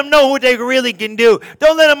 Don't let them know who they really can do.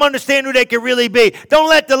 Don't let them understand who they can really be. Don't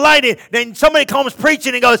let the light in. Then somebody comes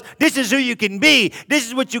preaching and goes, this is who you can be. This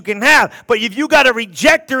is what you can have. But if you got a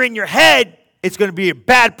rejector in your head, it's going to be a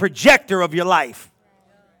bad projector of your life.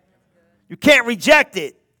 You can't reject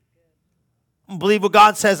it. I believe what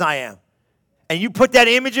God says I am. And you put that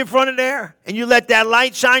image in front of there, and you let that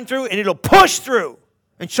light shine through, and it'll push through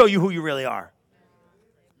and show you who you really are.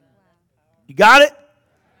 You got it?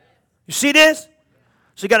 You see this?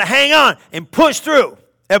 So you got to hang on and push through.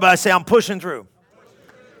 Everybody say, I'm pushing through.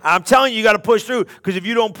 I'm telling you, you got to push through, because if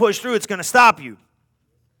you don't push through, it's going to stop you.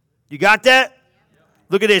 You got that?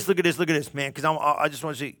 Look at this, look at this, look at this, man, because I just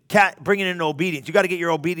want to see. Bringing in obedience. You got to get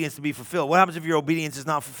your obedience to be fulfilled. What happens if your obedience is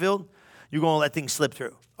not fulfilled? You're going to let things slip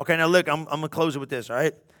through. Okay, now look, I'm going to close it with this, all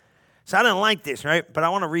right? So I didn't like this, right? But I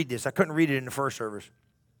want to read this. I couldn't read it in the first service.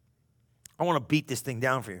 I want to beat this thing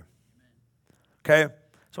down for you. Okay?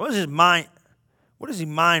 So what is he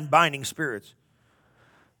mind-binding spirits?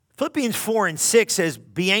 Philippians 4 and 6 says,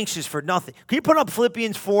 be anxious for nothing. Can you put up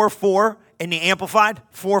Philippians 4:4 in the Amplified?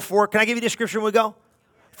 4:4. Can I give you the scripture and we go?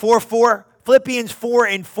 4:4. Philippians 4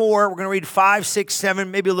 and 4. We're going to read 5, 6, 7,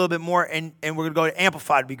 maybe a little bit more, and we're going to go to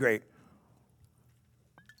Amplified. It'd be great.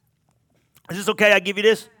 Is this okay? I give you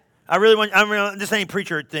this? This ain't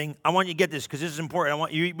preacher thing. I want you to get this because this is important. Will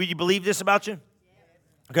you believe this about you?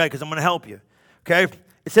 Okay, because I'm going to help you. Okay?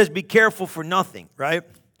 It says, be careful for nothing, right?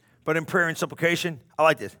 But in prayer and supplication, I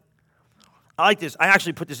like this. I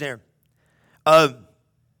actually put this there.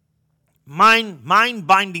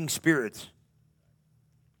 Mind-binding spirits.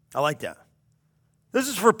 I like that. This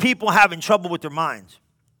is for people having trouble with their minds.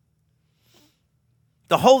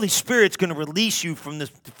 The Holy Spirit's going to release you from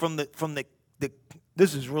this,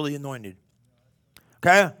 this is really anointed.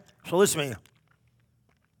 Okay? So listen to me.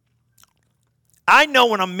 I know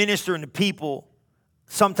when I'm ministering to people,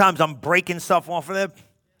 sometimes I'm breaking stuff off of them,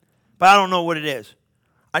 but I don't know what it is.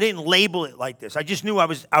 I didn't label it like this. I just knew I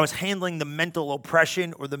was handling the mental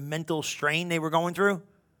oppression or the mental strain they were going through,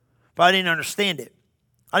 but I didn't understand it.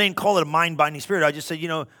 I didn't call it a mind-binding spirit. I just said,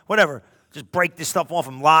 whatever. Just break this stuff off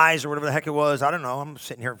them, lies or whatever the heck it was. I don't know. I'm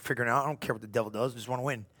sitting here figuring out. I don't care what the devil does. I just want to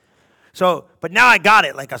win. So, but now I got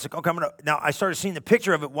it. Like I was like, okay, now I started seeing the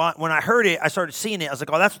picture of it. When I heard it, I started seeing it. I was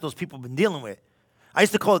like, oh, that's what those people have been dealing with. I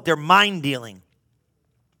used to call it their mind dealing.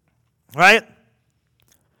 Right?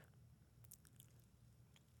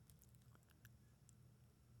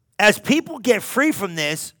 As people get free from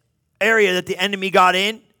this area that the enemy got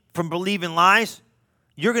in, from believing lies,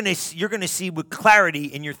 you're gonna see with clarity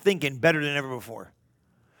in your thinking better than ever before.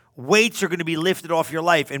 Weights are going to be lifted off your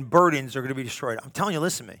life and burdens are going to be destroyed. I'm telling you,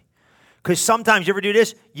 listen to me. Because sometimes, you ever do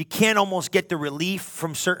this? You can't almost get the relief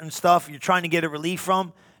from certain stuff you're trying to get a relief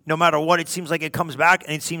from. No matter what, it seems like it comes back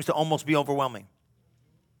and it seems to almost be overwhelming.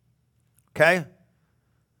 Okay?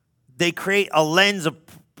 They create a lens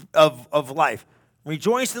of life.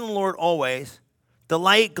 Rejoice in the Lord always.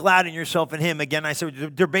 Delight, gladden yourself in Him. Again, I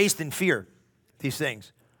said they're based in fear, these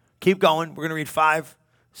things. Keep going. We're going to read 5,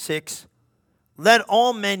 6. Let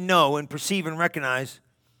all men know and perceive and recognize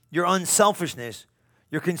your unselfishness,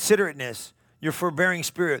 your considerateness, your forbearing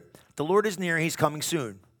spirit. The Lord is near. He's coming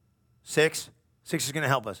soon. 6 is going to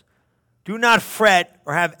help us. Do not fret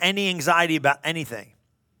or have any anxiety about anything.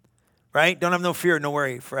 Right? Don't have no fear, no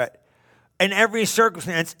worry, fret. In every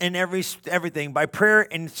circumstance, in everything, by prayer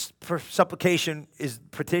and supplication,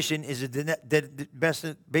 petition is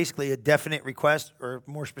basically a definite request or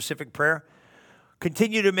more specific prayer.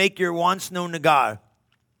 Continue to make your wants known to God.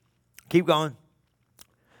 Keep going.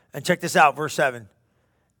 And check this out, verse 7.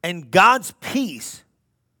 And God's peace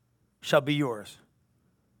shall be yours.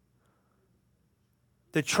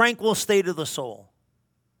 The tranquil state of the soul,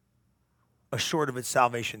 assured of its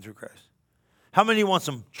salvation through Christ. How many want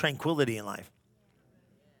some tranquility in life?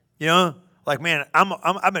 You know, like, man,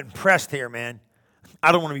 I'm been pressed here, man.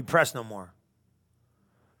 I don't want to be pressed no more.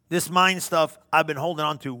 This mind stuff I've been holding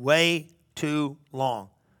on to way too long.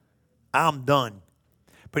 I'm done.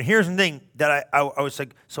 But here's the thing that I was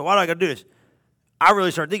like, so why do I got to do this? I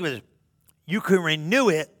really started thinking about this. You can renew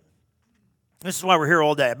it. This is why we're here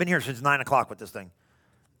all day. I've been here since 9 o'clock with this thing.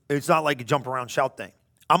 It's not like a jump around shout thing.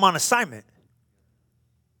 I'm on assignment.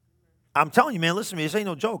 I'm telling you, man, listen to me. This ain't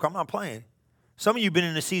no joke. I'm not playing. Some of you have been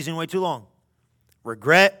in this season way too long.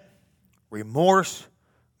 Regret, remorse,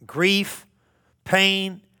 grief,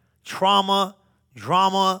 pain, trauma,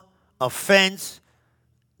 drama, offense,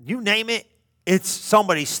 you name it, it's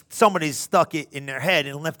somebody's stuck it in their head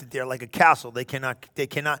and left it there like a castle they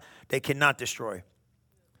cannot destroy.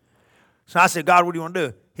 So I said, God, what do you want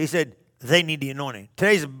to do? He said, they need the anointing.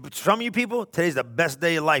 Some of you people, today's the best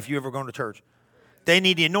day of life you ever gone to church. They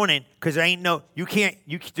need the anointing because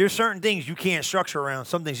there's certain things you can't structure around.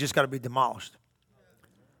 Some things just got to be demolished.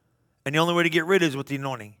 And the only way to get rid of it is with the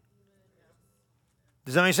anointing.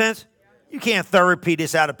 Does that make sense? You can't therapy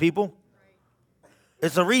this out of people.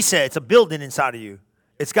 It's a reset. It's a building inside of you.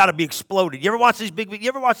 It's got to be exploded. You ever watch these big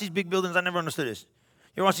buildings? I never understood this.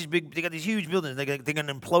 You ever watch they got these huge buildings. They're going to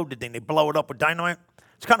implode the thing. They blow it up with dynamite.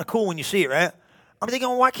 It's kind of cool when you see it, right? I'm thinking,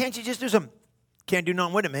 well, why can't you just do something? Can't do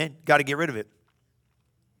nothing with it, man. Got to get rid of it.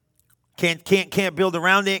 Can't build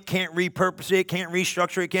around it. Can't repurpose it. Can't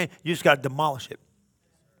restructure it. You just got to demolish it.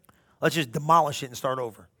 Let's just demolish it and start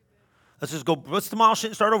over. Let's demolish it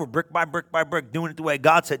and start over, brick by brick by brick, doing it the way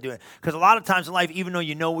God said do it. Because a lot of times in life, even though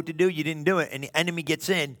you know what to do, you didn't do it, and the enemy gets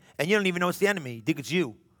in, and you don't even know it's the enemy. You think it's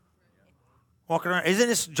you. Walking around. Isn't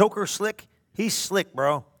this Joker slick? He's slick,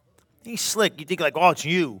 bro. He's slick. You think like, oh, it's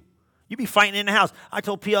you. You be fighting in the house. I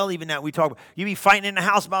told PL even that. We talk about, you be fighting in the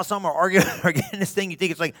house about something or arguing this thing. You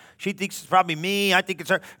think it's like, she thinks it's probably me. I think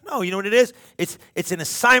it's her. No, you know what it is? It's an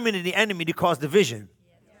assignment of the enemy to cause division.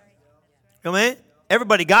 You know what I mean?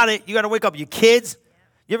 Everybody got it. You got to wake up your kids.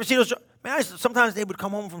 You ever see those? Man, sometimes they would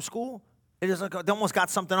come home from school. They almost got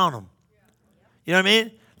something on them. You know what I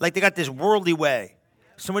mean? Like they got this worldly way.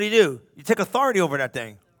 So what do? You take authority over that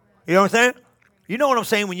thing. You know what I'm saying? You know what I'm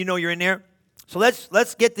saying when you know you're in there? So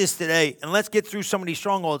let's get this today, and let's get through some of these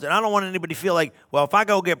strongholds. And I don't want anybody to feel like, well, if I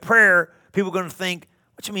go get prayer, people are going to think,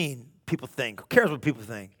 what you mean people think? Who cares what people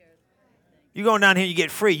think? You're going down here, you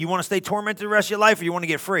get free. You want to stay tormented the rest of your life, or you want to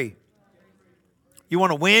get free? You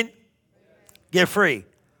want to win? Get free.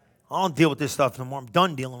 I don't deal with this stuff no more. I'm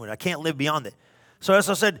done dealing with it. I can't live beyond it. So as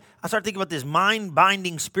I said, I started thinking about this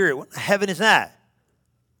mind-binding spirit. What in heaven is that?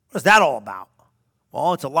 What's that all about?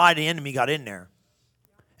 Well, it's a lie the enemy got in there.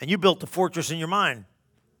 And you built the fortress in your mind.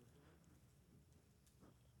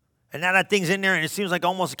 And now that thing's in there, and it seems like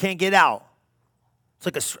almost it can't get out.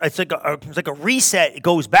 It's like a reset it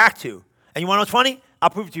goes back to. And you want to know what's funny? I'll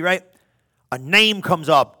prove it to you, right? A name comes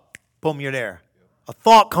up, boom, you're there. A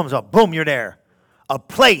thought comes up, boom, you're there. A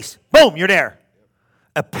place, boom, you're there.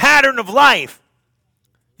 A pattern of life.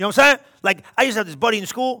 You know what I'm saying? Like, I used to have this buddy in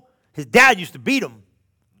school. His dad used to beat him.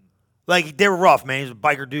 Like, they were rough, man. He was a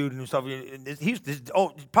biker dude and stuff. His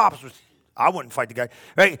pops was, I wouldn't fight the guy,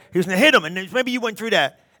 right? He was going to hit him, and maybe you went through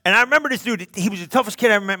that. And I remember this dude, he was the toughest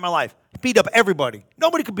kid I ever met in my life. He beat up everybody.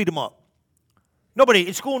 Nobody could beat him up. Nobody,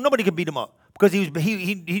 in school, nobody could beat him up because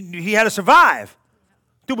he had to survive.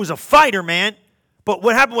 Dude was a fighter, man. But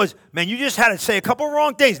what happened was, man, you just had to say a couple of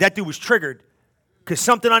wrong things. That dude was triggered because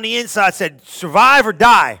something on the inside said, survive or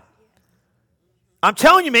die. I'm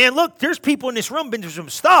telling you, man, look, there's people in this room been through some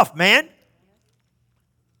stuff, man.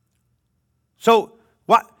 So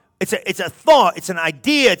what? It's a thought, it's an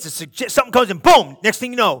idea, something comes in, boom, next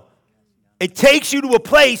thing you know, it takes you to a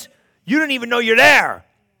place you don't even know you're there.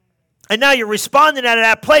 And now you're responding out of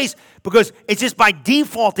that place because it's just by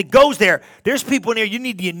default it goes there. There's people in there, you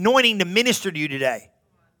need the anointing to minister to you today.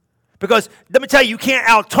 Because let me tell you can't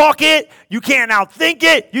out-talk it, you can't out-think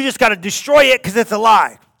it, you just got to destroy it because it's a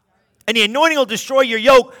lie. And the anointing will destroy your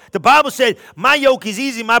yoke. The Bible said, my yoke is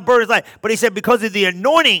easy, my burden is light. But he said because of the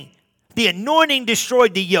anointing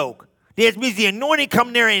destroyed the yoke. That means the anointing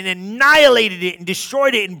come there and annihilated it and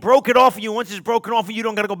destroyed it and broke it off of you. Once it's broken off of you, you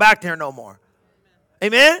don't got to go back there no more.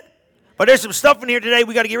 Amen? But there's some stuff in here today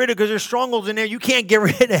we got to get rid of because there's strongholds in there you can't get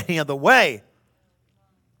rid of any other way.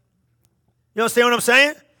 You understand what I'm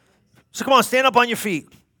saying? So come on, stand up on your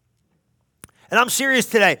feet. And I'm serious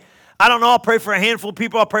today. I don't know, I'll pray for a handful of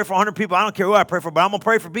people, I'll pray for 100 people, I don't care who I pray for, but I'm going to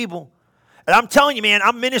pray for people. And I'm telling you, man,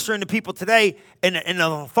 I'm ministering to people today in an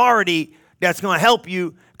authority that's going to help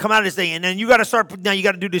you come out of this thing. And then you got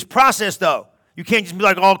to do this process, though. You can't just be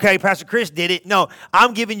like, oh, okay, Pastor Chris did it. No,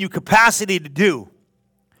 I'm giving you capacity to do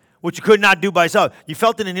what you could not do by yourself. You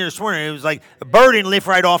felt it in here this morning. It was like a burden lift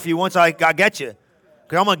right off you once I get you.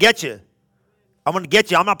 Because I'm going to get you. I'm going to get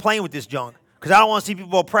you. I'm not playing with this junk. Because I don't want to see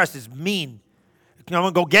people oppressed. It's mean. I'm going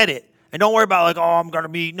to go get it. And don't worry about I'm going to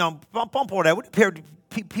be, bump all that.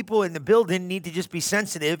 People in the building need to just be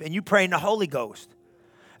sensitive, and you pray in the Holy Ghost.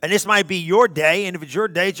 And this might be your day, and if it's your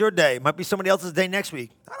day, it's your day. It might be somebody else's day next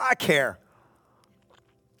week. I care.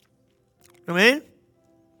 You know what I mean?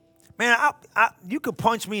 Man, you could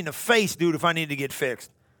punch me in the face, dude, if I need to get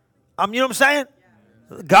fixed. You know what I'm saying?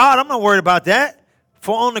 God, I'm not worried about that.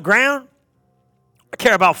 Fall on the ground. I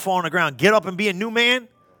care about falling on the ground. Get up and be a new man.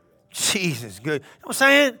 Jesus, good. You know what I'm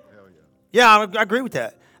saying? Yeah, I agree with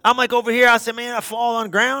that. I'm like over here, I said, man, I fall on the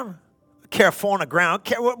ground. I care fall on the ground. I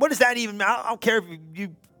care, what does that even mean? I don't care if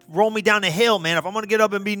you roll me down the hill, man. If I'm going to get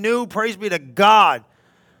up and be new, praise be to God.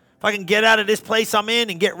 If I can get out of this place I'm in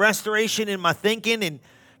and get restoration in my thinking and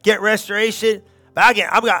get restoration, but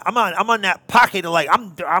I'm on that pocket of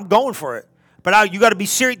I'm going for it. But you got to be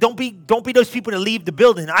serious. Don't be those people that leave the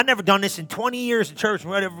building. I've never done this in 20 years in church,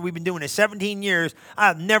 whatever we've been doing this, 17 years.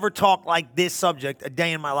 I've never talked like this subject a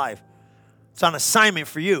day in my life. It's on assignment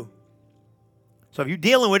for you. So if you're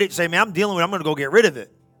dealing with it, say, man, I'm dealing with it. I'm going to go get rid of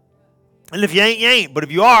it. And if you ain't, you ain't. But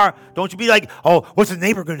if you are, don't you be like, oh, what's the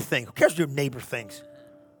neighbor going to think? Who cares what your neighbor thinks?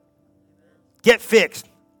 Get fixed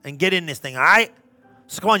and get in this thing, all right?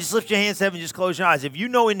 So come on, just lift your hands to heaven and just close your eyes. If you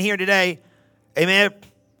know in here today, amen,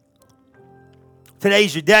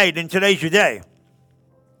 today's your day, then today's your day.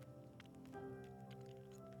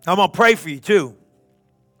 I'm going to pray for you too.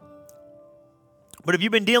 But if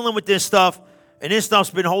you've been dealing with this stuff and this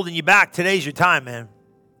stuff's been holding you back, today's your time, man.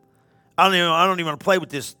 I don't even want to play with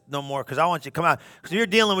this no more because I want you to come out. Because if you're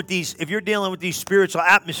dealing with these spiritual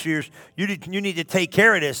atmospheres, you need to take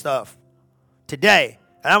care of this stuff today.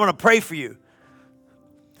 And I'm going to pray for you.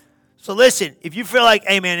 So listen, if you feel like,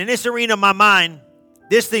 hey man, in this arena of my mind,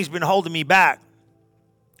 this thing's been holding me back.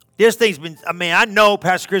 I know,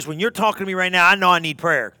 Pastor Chris, when you're talking to me right now, I know I need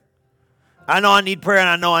prayer. I know I need prayer and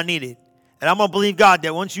I know I need it. And I'm going to believe, God,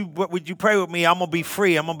 that once you pray with me, I'm going to be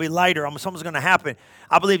free. I'm going to be lighter. Something's going to happen.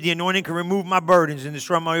 I believe the anointing can remove my burdens and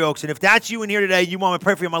destroy my yokes. And if that's you in here today, you want me to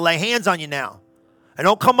pray for you, I'm going to lay hands on you now. And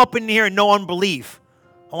don't come up in here and no unbelief.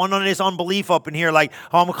 I want none of this unbelief up in here like,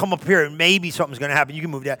 I'm going to come up here and maybe something's going to happen. You can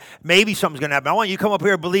move that. Maybe something's going to happen. I want you to come up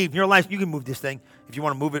here and believe in your life. You can move this thing. If you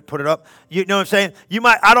want to move it, put it up. You know what I'm saying?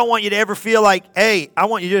 I don't want you to ever feel like, hey, I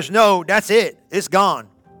want you to just know that's it. It's gone.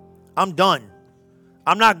 I'm done.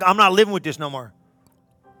 I'm not living with this no more.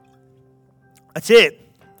 That's it.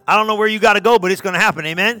 I don't know where you got to go, but it's going to happen.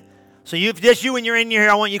 Amen? So if just you and you're in here,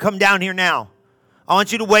 I want you to come down here now. I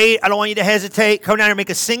want you to wait. I don't want you to hesitate. Come down here, make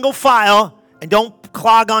a single file, and don't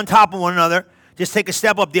clog on top of one another. Just take a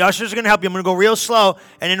step up. The ushers are going to help you. I'm going to go real slow,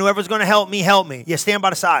 and then whoever's going to help me, help me. Yeah, stand by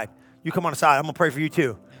the side. You come on the side. I'm going to pray for you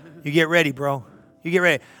too. You get ready, bro. You get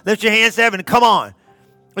ready. Lift your hands to heaven and come on.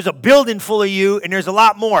 There's a building full of you, and there's a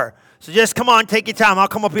lot more. So just come on, take your time. I'll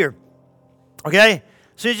come up here. Okay?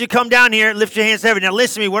 As soon as you come down here, lift your hands to heaven. Now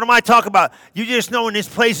listen to me. What am I talking about? You just know in this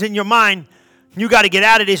place in your mind, you got to get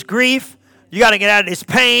out of this grief. You got to get out of this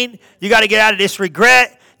pain. You got to get out of this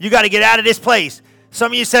regret. You got to get out of this place.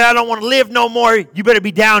 Some of you said, I don't want to live no more. You better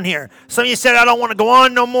be down here. Some of you said, I don't want to go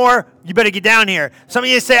on no more. You better get down here. Some of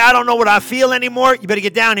you say, I don't know what I feel anymore. You better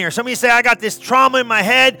get down here. Some of you say, I got this trauma in my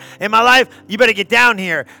head, in my life. You better get down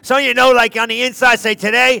here. Some of you know, like on the inside, say,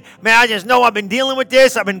 today, man, I just know I've been dealing with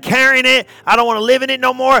this. I've been carrying it. I don't want to live in it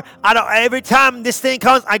no more. Every time this thing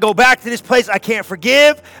comes, I go back to this place. I can't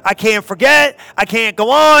forgive. I can't forget. I can't go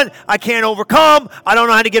on. I can't overcome. I don't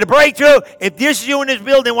know how to get a breakthrough. If this is you in this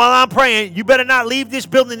building while I'm praying, you better not leave this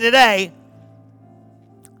building today.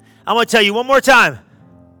 I'm going to tell you one more time.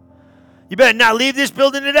 You better not leave this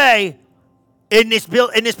building today in this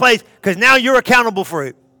place, because now you're accountable for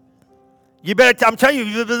it. You better. I'm telling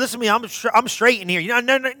you, listen to me. I'm straight in here. You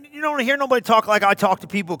don't hear nobody talk like I talk to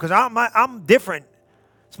people, because I'm different.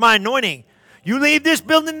 It's my anointing. You leave this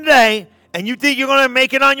building today, and you think you're going to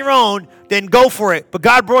make it on your own, then go for it. But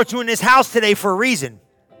God brought you in this house today for a reason,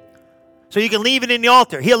 so you can leave it in the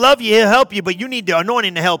altar. He'll love you. He'll help you, but you need the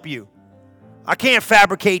anointing to help you. I can't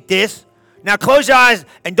fabricate this. Now close your eyes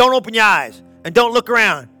and don't open your eyes and don't look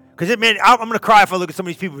around. Because, man, I'm going to cry if I look at some of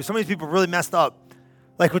these people. Some of these people are really messed up,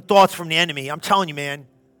 like with thoughts from the enemy. I'm telling you, man,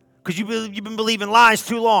 because you've been believing lies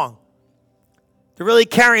too long. They're really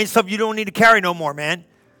carrying stuff you don't need to carry no more, man.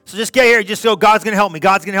 So just get here. Just go, God's going to help me.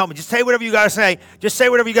 God's going to help me. Just say whatever you got to say. Just say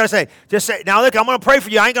whatever you got to say. Just say. Now, look, I'm going to pray for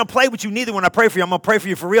you. I ain't going to play with you neither when I pray for you. I'm going to pray for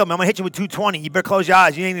you for real, man. I'm going to hit you with 220. You better close your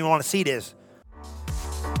eyes. You ain't even want to see this.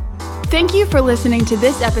 Thank you for listening to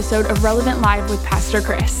this episode of Relevant Live with Pastor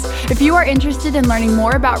Chris. If you are interested in learning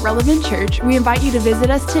more about Relevant Church, we invite you to visit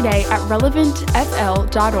us today at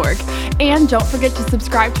relevantfl.org. And don't forget to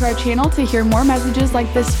subscribe to our channel to hear more messages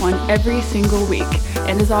like this one every single week.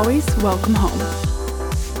 And as always, welcome home.